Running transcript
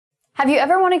Have you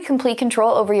ever wanted complete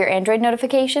control over your Android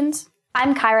notifications?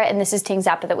 I'm Kyra and this is Ting's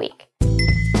App of the Week.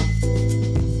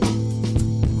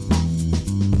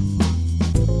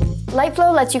 Light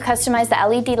Flow lets you customize the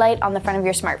LED light on the front of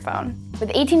your smartphone. With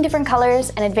 18 different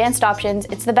colors and advanced options,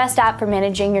 it's the best app for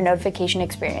managing your notification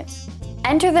experience.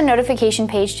 Enter the notification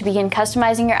page to begin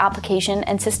customizing your application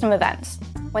and system events.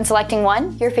 When selecting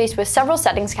one, you're faced with several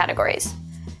settings categories.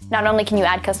 Not only can you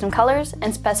add custom colors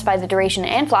and specify the duration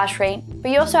and flash rate,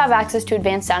 but you also have access to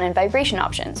advanced sound and vibration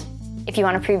options. If you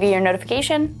want to preview your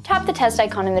notification, tap the test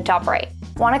icon in the top right.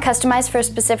 Want to customize for a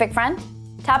specific friend?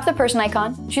 Tap the person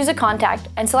icon, choose a contact,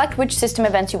 and select which system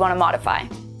events you want to modify.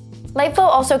 Light Flow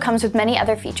also comes with many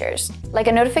other features, like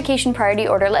a notification priority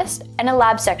order list and a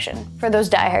lab section for those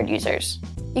die-hard users.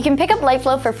 You can pick up Light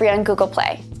Flow for free on Google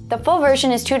Play. The full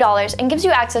version is $2 and gives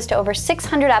you access to over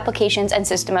 600 applications and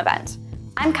system events.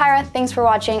 I'm Kyra, thanks for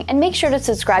watching, and make sure to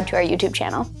subscribe to our YouTube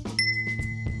channel.